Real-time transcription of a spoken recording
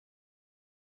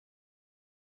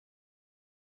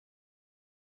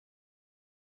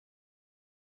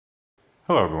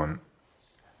Hello everyone.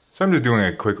 So I'm just doing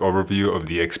a quick overview of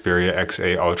the Xperia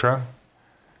XA Ultra.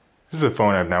 This is a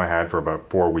phone I've now had for about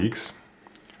 4 weeks.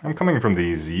 I'm coming from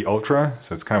the Z Ultra,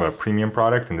 so it's kind of a premium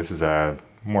product, and this is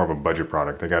more of a budget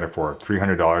product. I got it for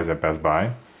 $300 at Best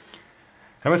Buy.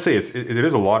 I must say it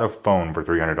is a lot of phone for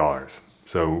 $300,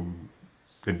 so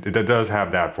it does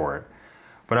have that for it.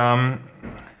 But I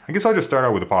guess I'll just start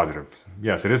out with the positives.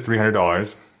 Yes, it is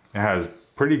 $300. It has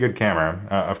pretty good camera.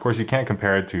 Of course, you can't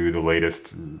compare it to the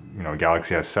latest,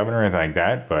 Galaxy S7 or anything like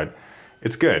that, but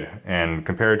it's good. And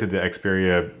compared to the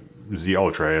Xperia Z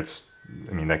Ultra,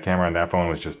 that camera on that phone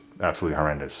was just absolutely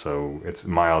horrendous. So it's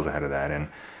miles ahead of that. And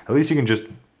at least you can just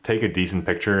take a decent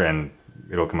picture and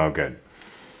it'll come out good.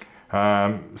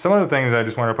 Some of the things I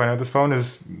just want to point out this phone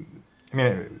is,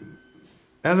 it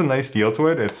has a nice feel to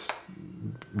it. It's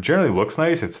generally looks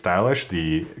nice. It's stylish.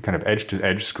 The kind of edge to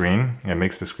edge screen, it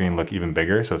makes the screen look even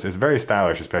bigger. So it's very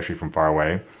stylish, especially from far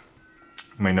away.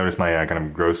 You might notice my kind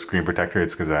of gross screen protector.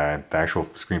 It's because the actual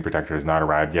screen protector has not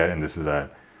arrived yet, and this is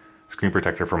a screen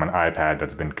protector from an iPad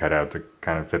that's been cut out to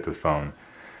kind of fit this phone.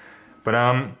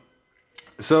 But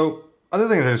so other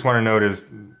things I just want to note is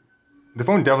the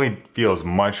phone definitely feels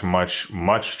much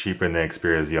cheaper than the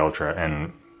Xperia Z Ultra,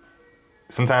 and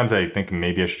sometimes I think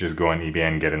maybe I should just go on eBay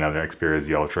and get another Xperia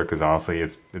Z Ultra, because honestly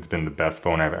it's been the best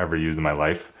phone I've ever used in my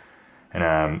life.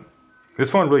 And this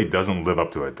phone really doesn't live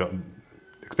up to it.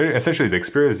 Essentially, the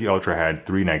Xperia Z Ultra had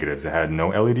 3 negatives. It had no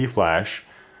LED flash,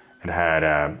 it had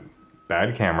a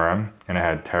bad camera, and it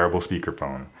had terrible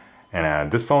speakerphone.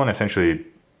 And this phone essentially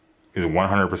is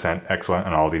 100% excellent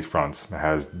on all these fronts. It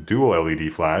has dual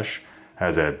LED flash,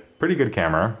 has a pretty good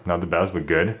camera, not the best, but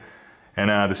good. And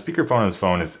the speakerphone on this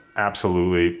phone is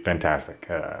absolutely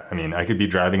fantastic. I could be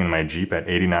driving in my Jeep at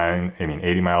 80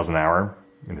 miles an hour.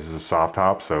 And this is a soft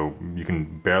top, so you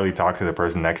can barely talk to the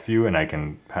person next to you, and I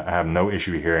can have no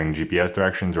issue hearing GPS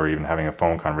directions or even having a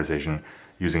phone conversation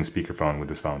using speakerphone with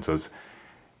this phone. So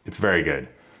it's very good.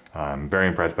 I'm very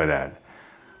impressed by that.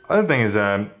 Other thing is,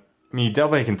 you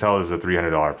definitely can tell this is a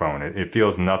 $300 phone. It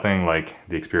feels nothing like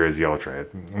the Xperia Z Ultra.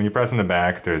 When you press in the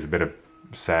back, there's a bit of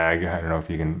sag. I don't know if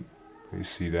you can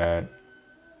see that,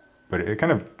 but it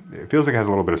feels like it has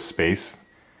a little bit of space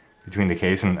between the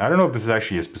case. And I don't know if this is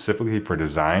actually specifically for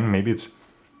design. Maybe it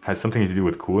has something to do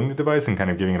with cooling the device and kind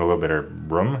of giving it a little bit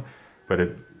of room, but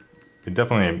it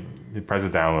definitely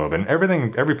presses down a little bit.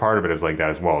 And every part of it is like that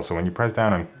as well. So when you press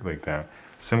down on like the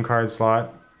SIM card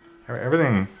slot,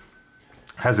 everything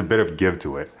has a bit of give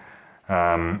to it.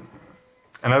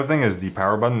 Another thing is the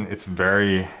power button. It's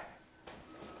very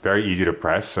easy to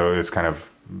press, so it's kind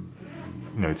of,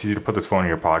 it's easy to put this phone in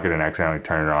your pocket and accidentally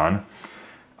turn it on.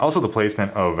 Also, the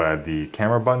placement of the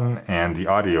camera button and the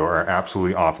audio are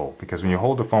absolutely awful, because when you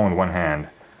hold the phone with one hand,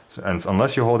 and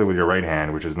unless you hold it with your right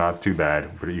hand, which is not too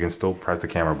bad, but you can still press the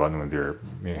camera button with your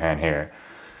hand here.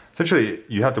 Essentially,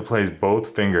 you have to place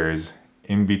both fingers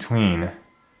in between,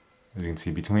 as you can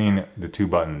see, between the 2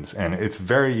 buttons, and it's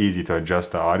very easy to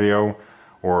adjust the audio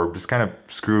or just kind of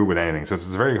screw with anything. So it's a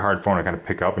very hard phone to kind of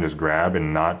pick up and just grab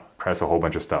and not press a whole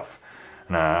bunch of stuff.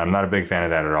 And I'm not a big fan of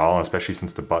that at all, especially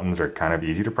since the buttons are kind of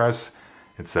easy to press.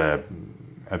 I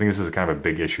think this is kind of a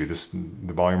big issue.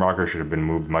 The volume rocker should have been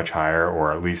moved much higher,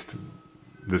 or at least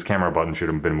this camera button should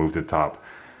have been moved to the top.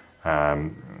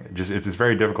 It's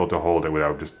very difficult to hold it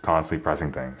without just constantly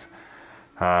pressing things.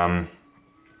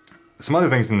 Some other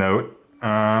things to note.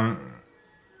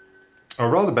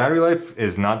 Overall, the battery life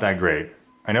is not that great.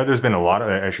 I know there's been a lot of,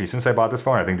 actually since I bought this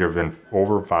phone, I think there have been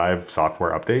over 5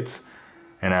 software updates.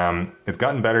 And it's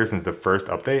gotten better since the first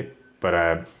update,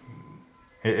 but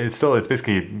it's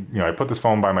basically, I put this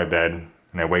phone by my bed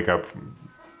and I wake up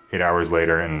 8 hours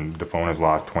later and the phone has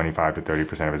lost 25 to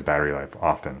 30% of its battery life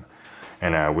often.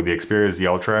 And with the Xperia Z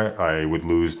Ultra, I would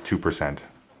lose 2%,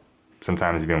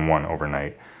 sometimes even 1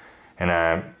 overnight.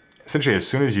 And essentially, as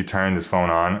soon as you turn this phone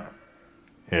on,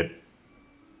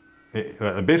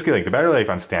 basically, like, the battery life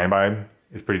on standby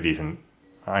is pretty decent.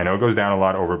 I know it goes down a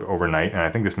lot overnight, and I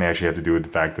think this may actually have to do with the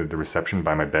fact that the reception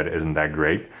by my bed isn't that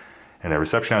great, and the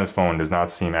reception on this phone does not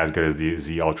seem as good as the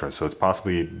Z Ultra, so it's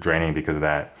possibly draining because of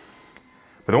that.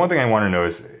 But the one thing I want to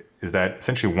notice is that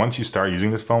essentially once you start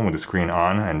using this phone with the screen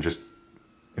on, and just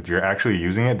if you're actually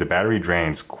using it, the battery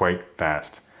drains quite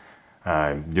fast.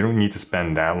 You don't need to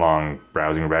spend that long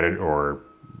browsing Reddit or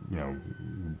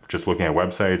just looking at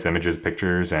websites, images,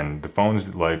 pictures, and the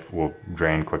phone's life will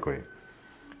drain quickly.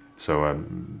 So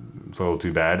it's a little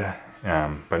too bad,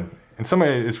 but in some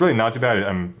way it's really not too bad.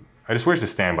 I just wish the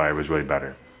standby was really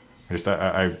better. If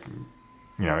I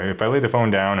lay the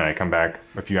phone down and I come back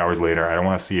a few hours later, I don't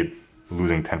want to see it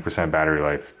losing 10% battery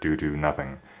life due to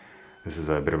nothing. This is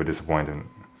a bit of a disappointment.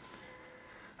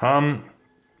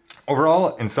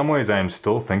 Overall, in some ways, I am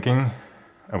still thinking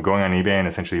of going on eBay and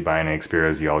essentially buying an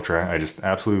Xperia Z Ultra. I just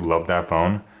absolutely love that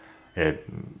phone.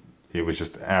 It was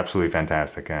just absolutely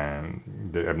fantastic, and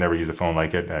I've never used a phone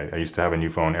like it. I used to have a new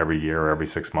phone every year or every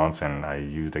 6 months, and I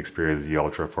used Xperia Z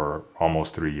Ultra for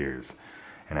almost 3 years.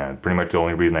 And pretty much the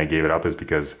only reason I gave it up is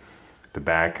because the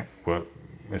back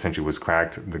essentially was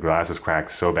cracked. The glass was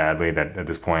cracked so badly that at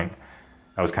this point,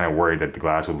 I was kind of worried that the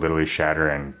glass would literally shatter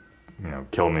and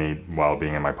kill me while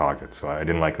being in my pocket. So I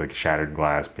didn't like shattered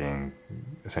glass being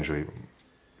essentially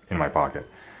in my pocket.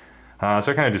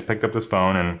 So I kind of just picked up this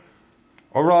phone, and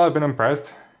overall I've been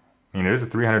impressed. I mean, it is a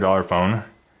 $300 phone,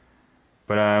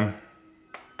 but I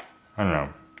don't know.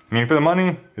 I mean, for the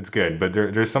money, it's good, but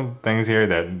there's some things here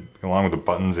that, along with the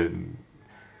buttons, it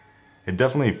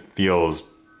definitely feels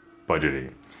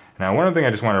budgety. Now, one other thing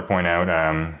I just wanted to point out,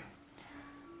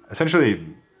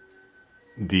 essentially,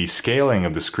 the scaling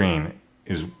of the screen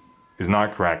is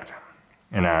not correct.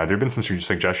 And there have been some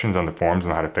suggestions on the forums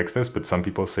on how to fix this, but some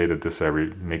people say that this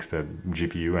makes the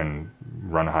GPU and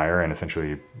run higher, and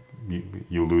essentially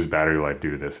you lose battery life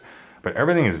due to this. But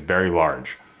everything is very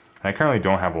large. And I currently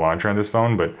don't have a launcher on this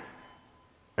phone, but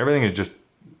everything is just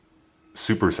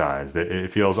supersized.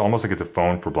 It feels almost like it's a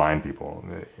phone for blind people.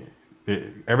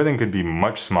 Everything could be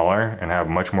much smaller and have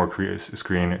much more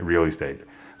screen real estate.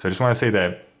 So I just want to say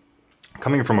that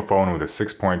coming from a phone with a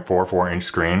 6.44 inch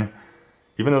screen,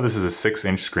 even though this is a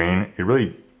 6-inch screen, it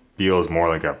really feels more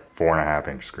like a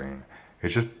 4.5-inch screen.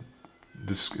 It's just,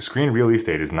 the screen real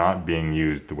estate is not being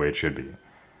used the way it should be.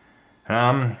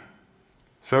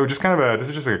 So just kind of this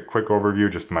is just a quick overview,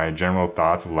 just my general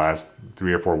thoughts of the last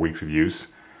 3 or 4 weeks of use.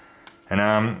 And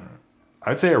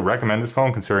I'd say I recommend this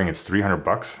phone considering it's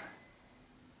 $300,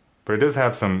 but it does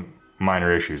have some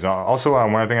minor issues. Also,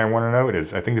 one other thing I want to note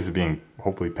is I think this is being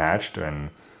hopefully patched,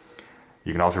 and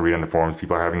you can also read on the forums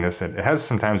people are having this. It has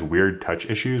sometimes weird touch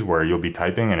issues where you'll be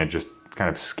typing and it just kind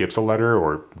of skips a letter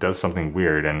or does something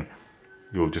weird, and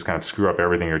you'll just kind of screw up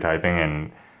everything you're typing,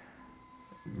 and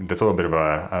that's a little bit of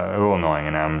a little annoying.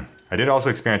 And I did also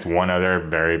experience one other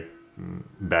very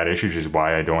bad issue, which is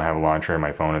why I don't have a launcher in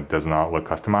my phone. It does not look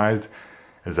customized.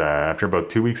 Is after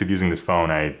about 2 weeks of using this phone,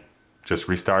 I just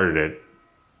restarted it,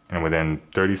 and within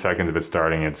 30 seconds of it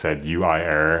starting, it said UI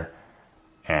error,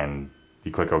 and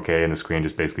you click OK, and the screen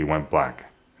just basically went black,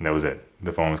 and that was it.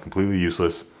 The phone was completely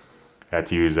useless. I had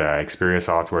to use Xperia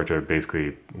software to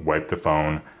basically wipe the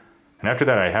phone. And after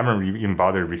that, I haven't even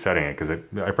bothered resetting it, because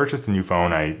I purchased a new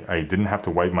phone. I didn't have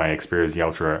to wipe my Xperia Z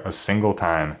Ultra a single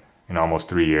time in almost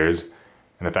 3 years.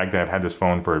 And the fact that I've had this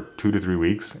phone for 2 to 3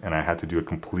 weeks, and I had to do a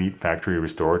complete factory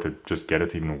restore to just get it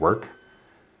to even work,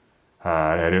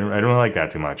 I don't really like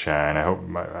that too much. And I hope,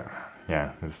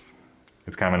 yeah, it's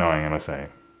kind of annoying, I must say.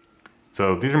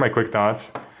 So these are my quick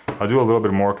thoughts. I'll do a little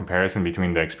bit more comparison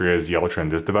between the Xperia Z Ultra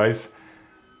and this device.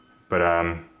 But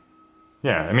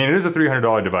yeah, I mean, it is a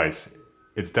 $300 device.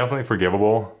 It's definitely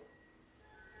forgivable,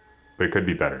 but it could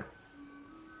be better.